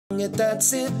Yeah,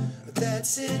 that's it.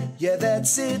 That's it. Yeah,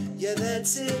 that's it. Yeah,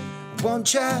 that's it. One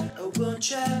try,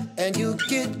 and you'll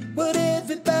get what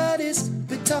everybody's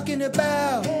been talking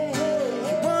about. You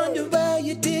wonder why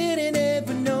you didn't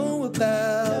ever know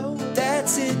about.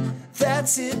 That's it.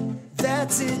 That's it.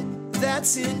 That's it.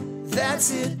 That's it.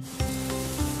 That's it.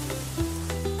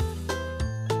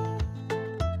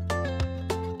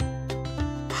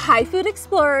 Hi Food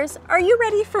Explorers, are you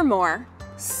ready for more?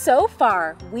 So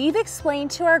far, we've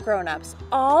explained to our grown-ups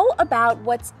all about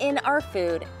what's in our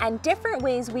food and different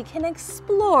ways we can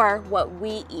explore what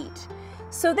we eat.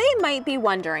 So they might be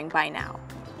wondering by now,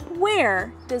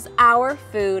 where does our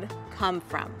food come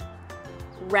from?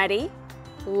 Ready?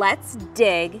 Let's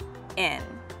dig in.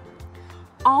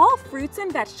 All fruits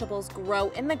and vegetables grow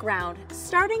in the ground,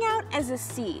 starting out as a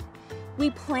seed.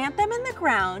 We plant them in the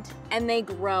ground and they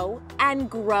grow and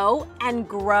grow and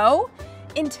grow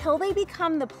until they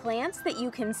become the plants that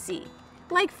you can see,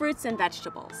 like fruits and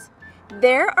vegetables.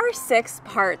 There are 6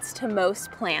 parts to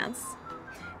most plants,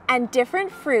 and different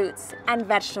fruits and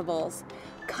vegetables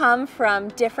come from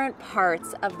different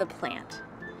parts of the plant.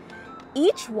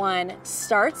 Each one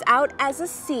starts out as a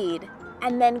seed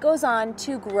and then goes on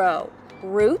to grow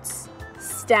roots,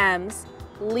 stems,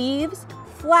 leaves,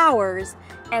 flowers,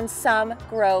 and some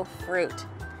grow fruit.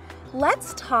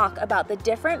 Let's talk about the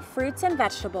different fruits and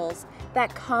vegetables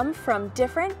that come from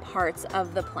different parts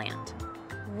of the plant.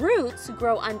 Roots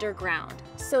grow underground,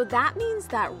 so that means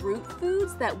that root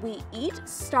foods that we eat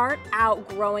start out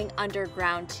growing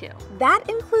underground too. That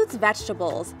includes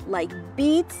vegetables like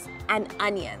beets and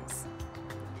onions.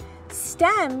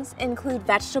 Stems include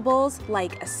vegetables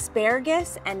like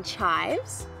asparagus and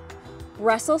chives.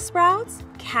 Brussels sprouts,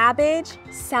 cabbage,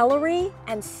 celery,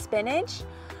 and spinach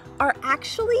are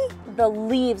actually the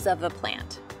leaves of the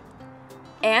plant.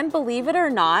 And believe it or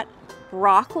not,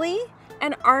 broccoli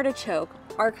and artichoke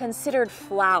are considered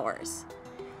flowers.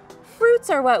 Fruits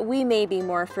are what we may be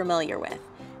more familiar with,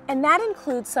 and that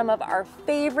includes some of our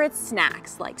favorite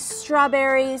snacks like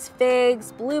strawberries,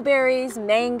 figs, blueberries,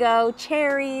 mango,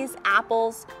 cherries,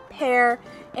 apples, pear,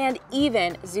 and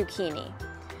even zucchini.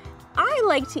 I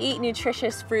like to eat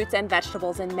nutritious fruits and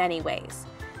vegetables in many ways.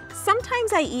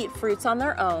 Sometimes I eat fruits on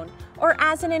their own or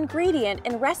as an ingredient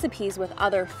in recipes with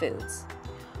other foods.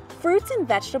 Fruits and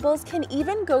vegetables can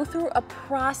even go through a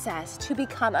process to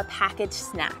become a packaged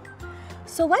snack.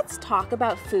 So let's talk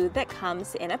about food that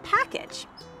comes in a package.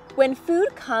 When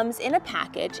food comes in a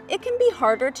package, it can be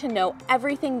harder to know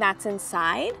everything that's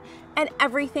inside and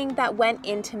everything that went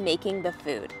into making the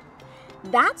food.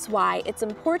 That's why it's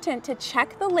important to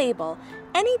check the label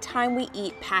anytime we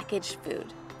eat packaged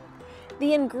food.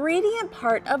 The ingredient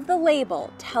part of the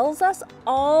label tells us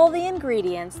all the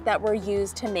ingredients that were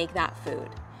used to make that food.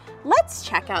 Let's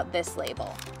check out this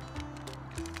label.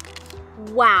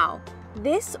 Wow,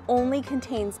 this only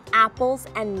contains apples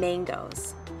and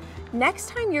mangoes. Next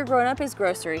time your grown-up is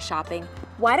grocery shopping,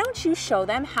 why don't you show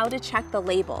them how to check the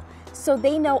label so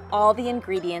they know all the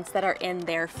ingredients that are in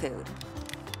their food?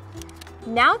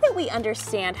 Now that we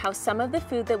understand how some of the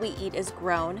food that we eat is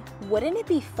grown, wouldn't it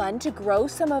be fun to grow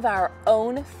some of our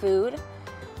own food?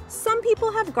 Some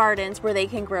people have gardens where they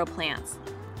can grow plants,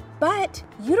 but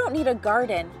you don't need a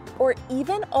garden or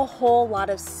even a whole lot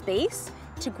of space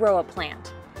to grow a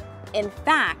plant. In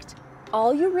fact,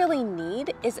 all you really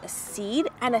need is a seed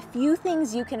and a few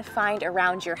things you can find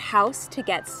around your house to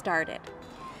get started.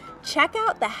 Check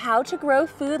out the How to Grow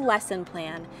Food lesson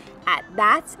plan at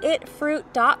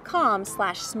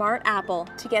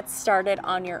that'sitfruit.com/smartapple to get started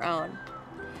on your own.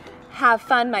 Have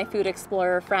fun, my Food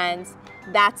Explorer friends.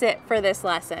 That's it for this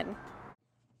lesson.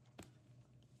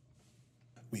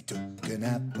 We took an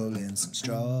apple and some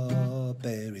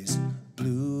strawberries,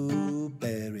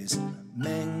 blueberries,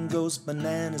 mangoes,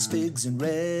 bananas, figs, and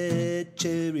red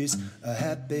cherries. A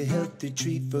happy, healthy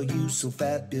treat for you, so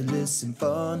fabulous and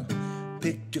fun.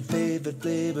 Pick your favorite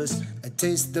flavors and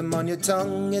taste them on your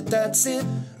tongue. Yeah, that's it.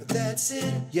 That's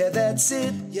it. Yeah, that's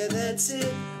it. Yeah, that's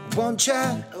it. One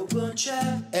try,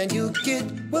 and you'll get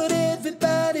what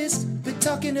everybody's been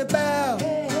talking about.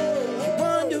 You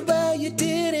wonder why you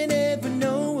didn't ever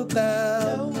know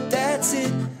about. That's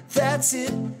it. That's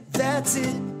it. That's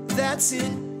it. That's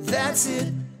it. That's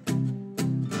it.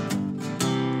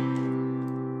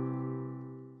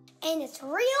 And it's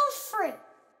real fruit.